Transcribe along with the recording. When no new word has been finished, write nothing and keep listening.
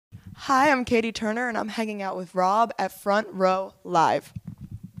Hi, I'm Catie Turner, and I'm hanging out with Rob at Front Row Live.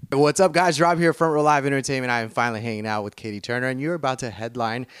 What's up, guys? Rob here, Front Row Live Entertainment. I am finally hanging out with Catie Turner, and you're about to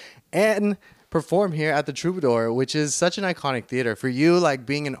headline and perform here at the Troubadour, which is such an iconic theater. For you, like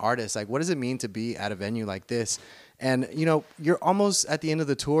being an artist, like what does it mean to be at a venue like this? And you're almost at the end of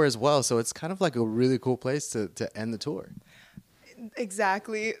the tour as well, so it's kind of like a really cool place to end the tour.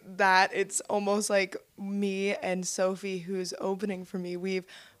 Exactly that. It's almost like me and Sophie, who's opening for me. We've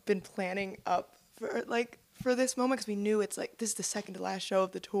been planning up for this moment because we knew it's like this is the second to last show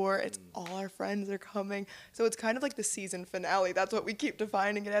of the tour. It's all our friends are coming, so it's kind of like the season finale. That's what we keep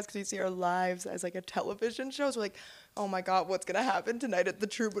defining it as because we see our lives as like a television show. So we're like, oh my god, what's gonna happen tonight at the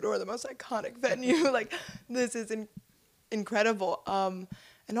Troubadour, the most iconic venue? Like this is incredible.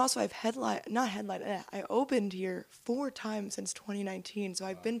 And also I've I opened here 4 times since 2019. So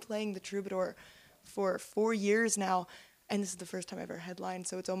I've been playing the Troubadour for 4 years now, and this is the first time I've ever headlined.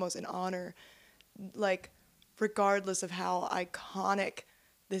 So it's almost an honor, like regardless of how iconic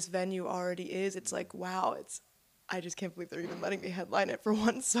this venue already is. It's like, wow, I just can't believe they're even letting me headline it for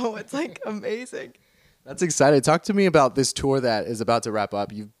once. So it's like amazing. That's exciting. Talk to me about this tour that is about to wrap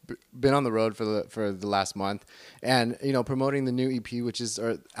up. You've been on the road for the last month, and promoting the new EP, which is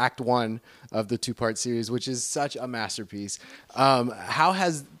Act One of the 2-part series, which is such a masterpiece. How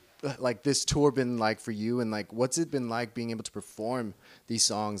has like this tour been like for you, and like what's it been like being able to perform these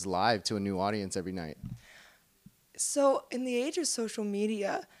songs live to a new audience every night? So in the age of social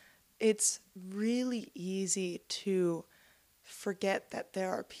media, it's really easy to forget that there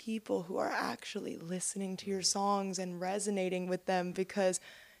are people who are actually listening to your songs and resonating with them because,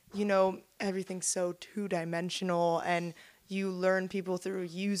 everything's so two-dimensional and you learn people through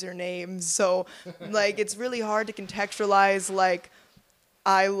usernames. So, like, it's really hard to contextualize, like,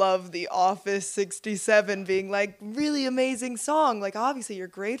 I love The Office 67 being, like, really amazing song. Like, obviously you're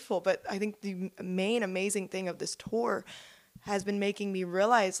grateful, but I think the main amazing thing of this tour has been making me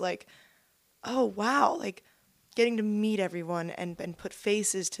realize, like, oh, wow, like, getting to meet everyone and put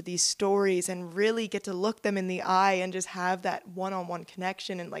faces to these stories and really get to look them in the eye and just have that one-on-one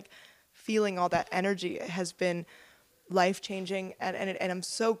connection and like feeling all that energy has been life-changing and I'm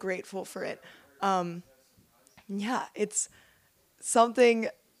so grateful for it. Yeah, it's something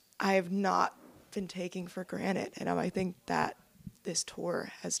I have not been taking for granted, and I think that this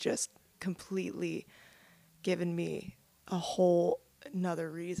tour has just completely given me a whole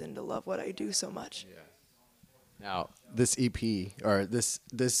another reason to love what I do so much. Yeah. Now, this EP or this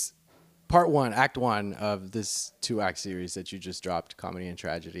part one, act one of this 2-act series that you just dropped, Comedy and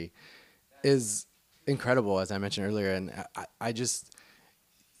Tragedy, is incredible, as I mentioned earlier. And I just,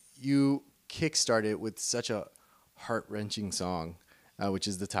 you kickstarted with such a heart-wrenching song, which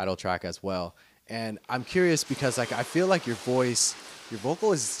is the title track as well. And I'm curious because like I feel like your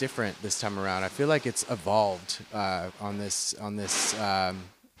vocal is different this time around. I feel like it's evolved on this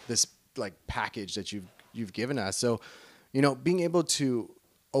like package that you've given us. So, being able to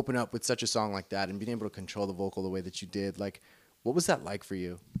open up with such a song like that and being able to control the vocal the way that you did, like, what was that like for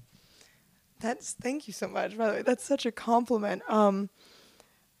you? Thank you so much, by the way. That's such a compliment.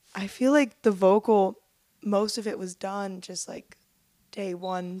 I feel like the vocal, most of it was done just like day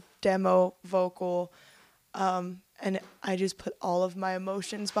one demo vocal. And I just put all of my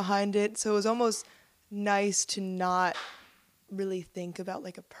emotions behind it. So it was almost nice to not really think about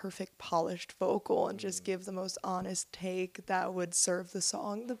like a perfect polished vocal and just give the most honest take that would serve the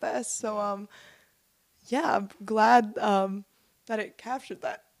song the best. So yeah, I'm glad that it captured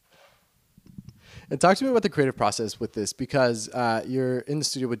that. And talk to me about the creative process with this because you're in the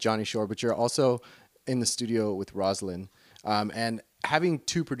studio with Johnny Shore, but you're also in the studio with Rosalind. And having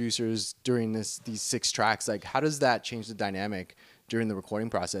 2 producers during these 6 tracks, like how does that change the dynamic during the recording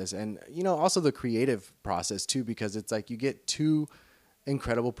process? And, also the creative process too, because it's like you get 2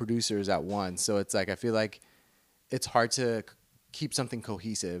 incredible producers at once. So it's like, I feel like it's hard to keep something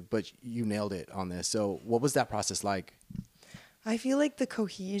cohesive, but you nailed it on this. So what was that process like? I feel like the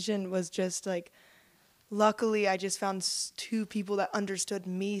cohesion was just like, luckily I just found 2 people that understood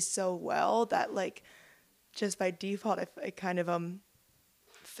me so well that like just by default I kind of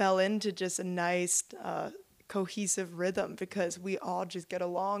fell into just a nice cohesive rhythm because we all just get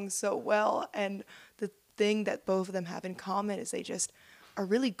along so well. And the thing that both of them have in common is they just are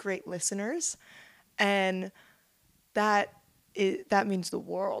really great listeners, and that means the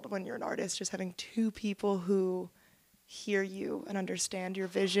world when you're an artist, just having 2 people who hear you and understand your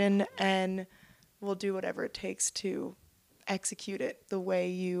vision and will do whatever it takes to execute it the way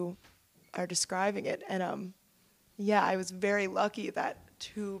you are describing it. And yeah, I was very lucky that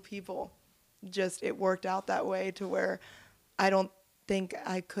 2 people just it worked out that way to where I don't think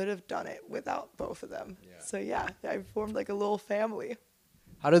I could have done it without both of them. Yeah. So yeah, I formed like a little family.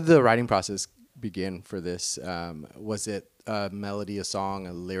 How did the writing process begin for this? Was it a melody, a song,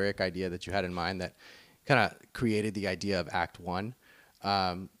 a lyric idea that you had in mind that kind of created the idea of Act One?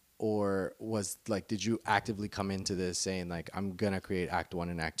 Or was like, did you actively come into this saying like, I'm going to create Act One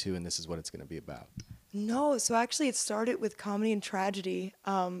and Act Two and this is what it's going to be about? No, so actually it started with comedy and tragedy,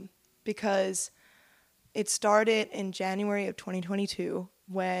 because it started in January of 2022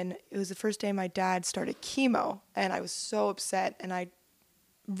 when it was the first day my dad started chemo, and I was so upset, and I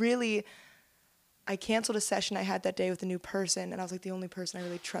canceled a session I had that day with a new person, and I was like, the only person I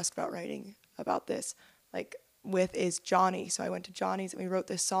really trust about writing about this, like, with is Johnny. So I went to Johnny's and we wrote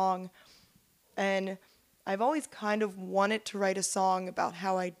this song, and I've always kind of wanted to write a song about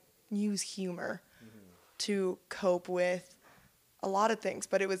how I use humor to cope with a lot of things,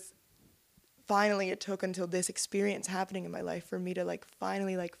 but it took until this experience happening in my life for me to like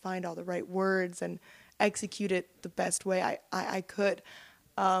finally like find all the right words and execute it the best way I could.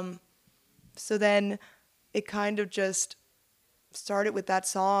 So then it kind of just started with that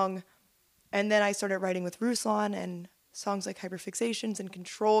song, and then I started writing with Ruslan, and songs like Hyperfixations and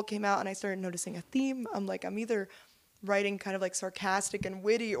Control came out, and I started noticing a theme. I'm like, I'm either writing kind of like sarcastic and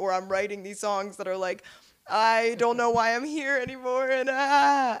witty, or I'm writing these songs that are like, I don't know why I'm here anymore,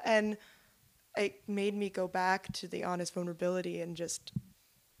 and it made me go back to the honest vulnerability and just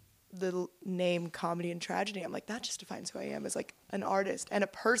the name comedy and tragedy. I'm like, that just defines who I am as like an artist and a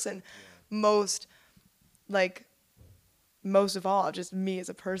person. Most of all, just me as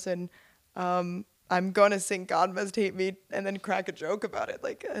a person. I'm gonna sing God Must Hate Me and then crack a joke about it.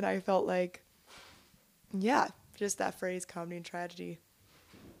 Like, and I felt like, yeah, just that phrase, comedy and tragedy,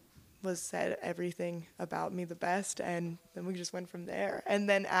 said everything about me the best, and then we just went from there. And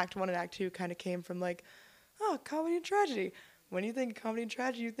then Act One and Act Two kind of came from like, oh, comedy and tragedy. When you think of comedy and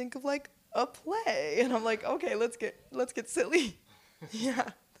tragedy, you think of like a play, and I'm like, okay, let's get silly. Yeah.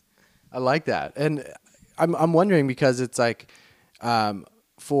 I like that. And I'm wondering because it's like,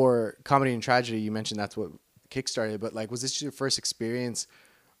 for comedy and tragedy, you mentioned that's what kickstarted, but like, was this your first experience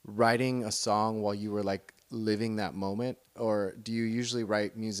writing a song while you were like living that moment? Or do you usually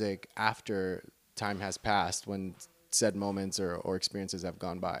write music after time has passed when said moments or experiences have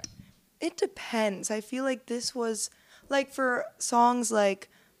gone by? It depends. I feel like this was like for songs like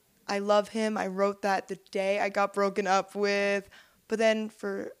I Love Him, I wrote that the day I got broken up with. But then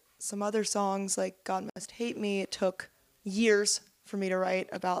for some other songs like God Must Hate Me, it took years for me to write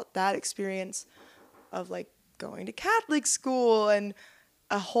about that experience of like going to Catholic school, and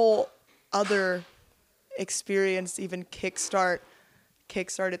a whole other experience even kickstarted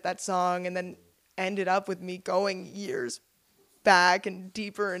that song, and then ended up with me going years back and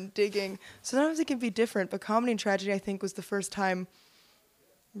deeper and digging. So sometimes it can be different, but comedy and tragedy, I think, was the first time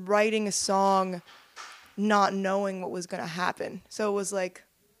writing a song not knowing what was going to happen. So it was like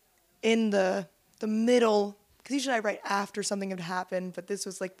in the middle, because usually I write after something had happened, but this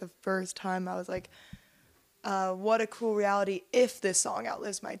was like the first time I was like, what a cool reality if this song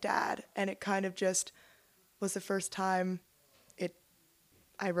outlives my dad. And it kind of just was the first time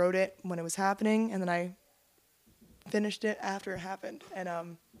I wrote it when it was happening, and then I finished it after it happened.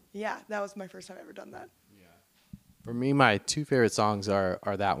 And yeah, that was my first time I ever done that. For me, my two favorite songs are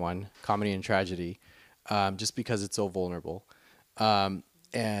that one, Comedy and Tragedy, just because it's so vulnerable.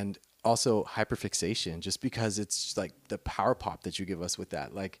 And also Hyperfixation, just because it's just like the power pop that you give us with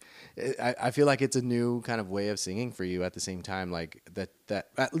that. Like, I feel like it's a new kind of way of singing for you at the same time, like that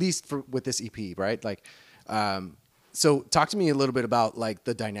at least with this EP, right? Like, so talk to me a little bit about like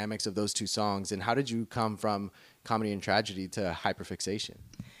the dynamics of those two songs, and how did you come from Comedy and Tragedy to Hyperfixation?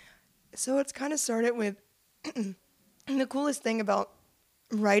 So it's kind of started with the coolest thing about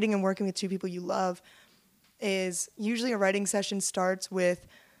writing and working with two people you love is usually a writing session starts with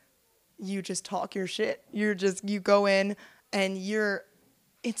you just talk your shit. You go in and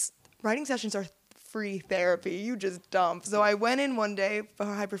writing sessions are free therapy. You just dump. So I went in one day for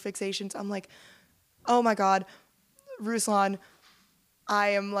Hyperfixations. I'm like, oh my God, Ruslan, I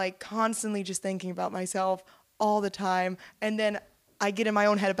am like constantly just thinking about myself all the time. And then I get in my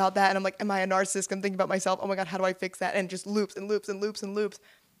own head about that, and I'm like, am I a narcissist? I'm thinking about myself. Oh my God, how do I fix that? And it just loops and loops and loops and loops.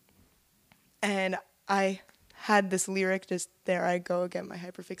 And I had this lyric, just there I go again, my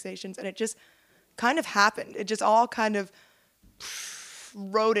hyperfixations. And it just kind of happened. It just all kind of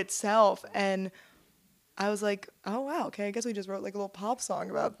wrote itself. And I was like, oh, wow, okay, I guess we just wrote like a little pop song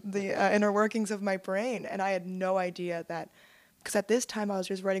about the inner workings of my brain. And I had no idea that, because at this time I was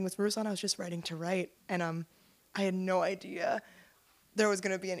just writing with Ruslan, I was just writing to write. And I had no idea there was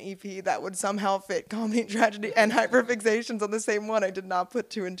going to be an EP that would somehow fit comedy and tragedy and hyperfixations on the same one. I did not put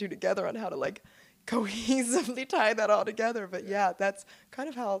two and two together on how to like cohesively tie that all together. But yeah, that's kind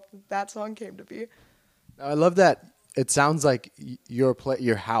of how that song came to be. I love that. It sounds like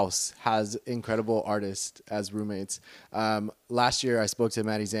your house has incredible artists as roommates. Last year I spoke to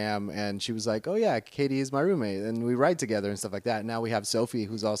Maddie Zam and she was like, "Oh yeah, Catie is my roommate and we write together and stuff like that." Now we have Sophie,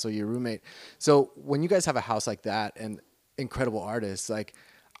 who's also your roommate. So when you guys have a house like that and incredible artists, like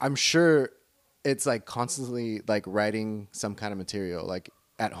I'm sure it's like constantly like writing some kind of material, like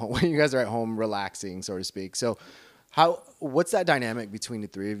at home when you guys are at home relaxing, so to speak. So what's that dynamic between the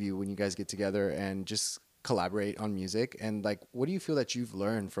three of you when you guys get together and just collaborate on music, and like what do you feel that you've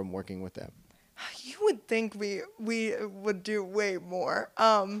learned from working with them? You would think we would do way more.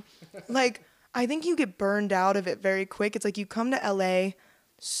 Like I think you get burned out of it very quick. It's like you come to LA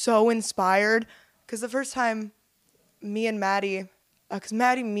so inspired because the first time me and Maddie, because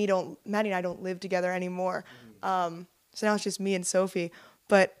Maddie and I don't live together anymore. So now it's just me and Sophie.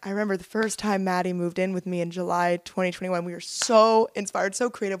 But I remember the first time Maddie moved in with me in July 2021, we were so inspired, so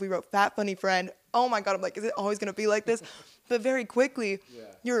creative. We wrote Fat Funny Friend. Oh my God, I'm like, is it always going to be like this? But very quickly,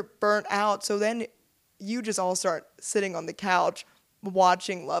 you're burnt out. So then you just all start sitting on the couch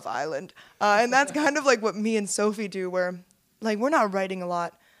watching Love Island. And that's kind of like what me and Sophie do, where like we're not writing a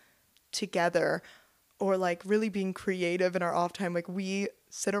lot together or like really being creative in our off time. Like we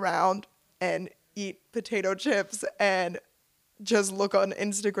sit around and eat potato chips and just look on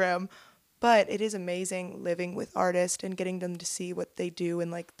Instagram. But it is amazing living with artists and getting them to see what they do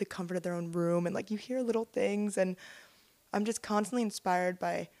in like the comfort of their own room, and like you hear little things, and I'm just constantly inspired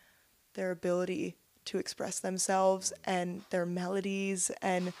by their ability to express themselves and their melodies,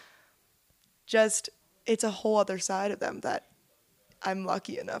 and just it's a whole other side of them that I'm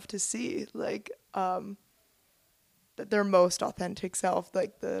lucky enough to see, like their most authentic self,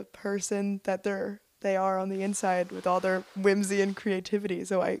 like the person that they are on the inside with all their whimsy and creativity.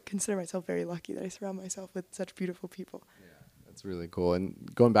 So I consider myself very lucky that I surround myself with such beautiful people. Yeah, that's really cool. And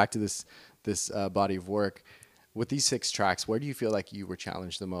going back to this body of work, with these 6 tracks, where do you feel like you were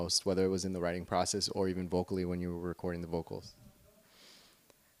challenged the most, whether it was in the writing process or even vocally when you were recording the vocals?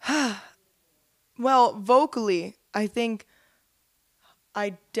 Well, vocally, I think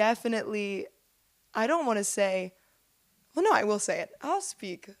I don't want to say, well, no, I will say it.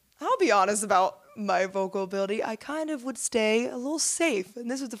 I'll be honest about my vocal ability. I kind of would stay a little safe. And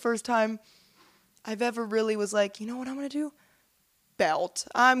this was the first time I've ever really was like, you know what I'm going to do? Belt.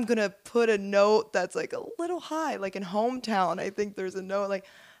 I'm going to put a note that's like a little high. Like in Hometown, I think there's a note like,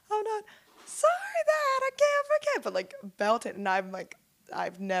 I'm not sorry that I can't forget. But like belt it. And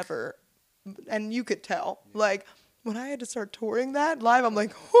I've never, and you could tell, like when I had to start touring that live, I'm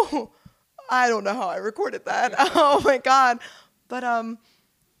like, oh, I don't know how I recorded that. Oh my God. But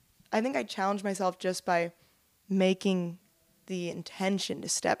I think I challenged myself just by making the intention to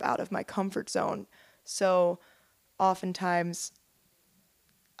step out of my comfort zone. So oftentimes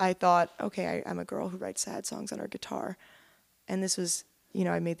I thought, okay, I'm a girl who writes sad songs on her guitar. And this was,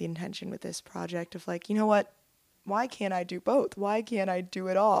 I made the intention with this project of like, you know what? Why can't I do both? Why can't I do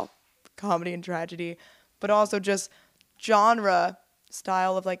it all? Comedy and tragedy, but also just genre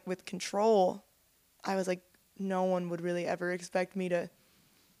style of like with Control. I was like, no one would really ever expect me to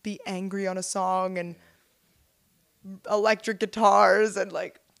be angry on a song and electric guitars and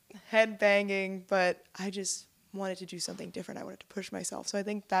like head banging, but I just wanted to do something different. I wanted to push myself. So I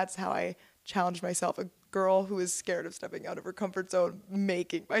think that's how I challenged myself, a girl who is scared of stepping out of her comfort zone,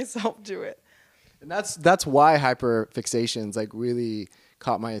 making myself do it. And that's why Hyperfixations like really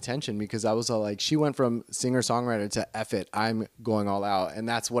caught my attention, because I was all like, she went from singer-songwriter to F it, I'm going all out. And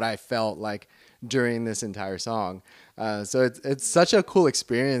that's what I felt like during this entire song. So it's such a cool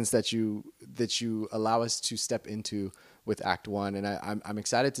experience that you allow us to step into with Act One. And I'm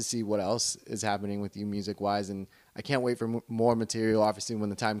excited to see what else is happening with you music-wise. And I can't wait for more material, obviously, when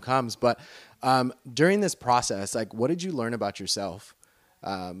the time comes. But during this process, like, what did you learn about yourself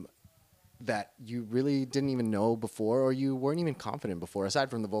that you really didn't even know before, or you weren't even confident before,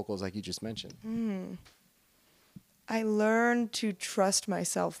 aside from the vocals like you just mentioned? I learned to trust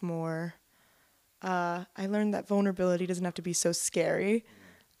myself more. I learned that vulnerability doesn't have to be so scary.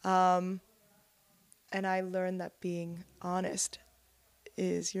 And I learned that being honest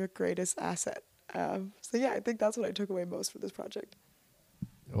is your greatest asset. So yeah, I think that's what I took away most for this project.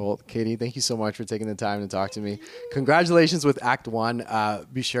 Well, Catie, thank you so much for taking the time to talk to me. Congratulations with Act One.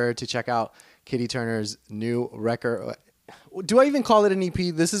 Be sure to check out Catie Turner's new record. Do I even call it an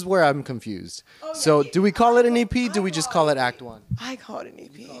EP? This is where I'm confused. Oh, So yeah, do we call it an EP? Do we just call it Act 1? I call it an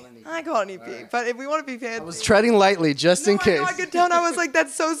EP. I call it an EP. Right. But if we want to be fancy, I was treading lightly just in case. I could tell. And I was like,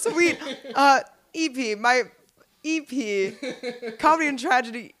 that's so sweet. EP, my EP, Comedy and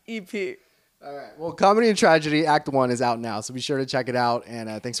Tragedy EP. All right. Well, Comedy and Tragedy Act 1 is out now, so be sure to check it out.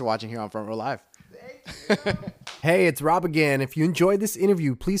 And thanks for watching here on Front Row Live. Hey, it's Rob again. If you enjoyed this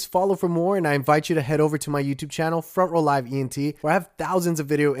interview, please follow for more, and I invite you to head over to my YouTube channel, Front Row Live ENT, where I have thousands of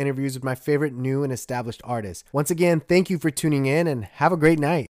video interviews with my favorite new and established artists. Once again, thank you for tuning in, and have a great night.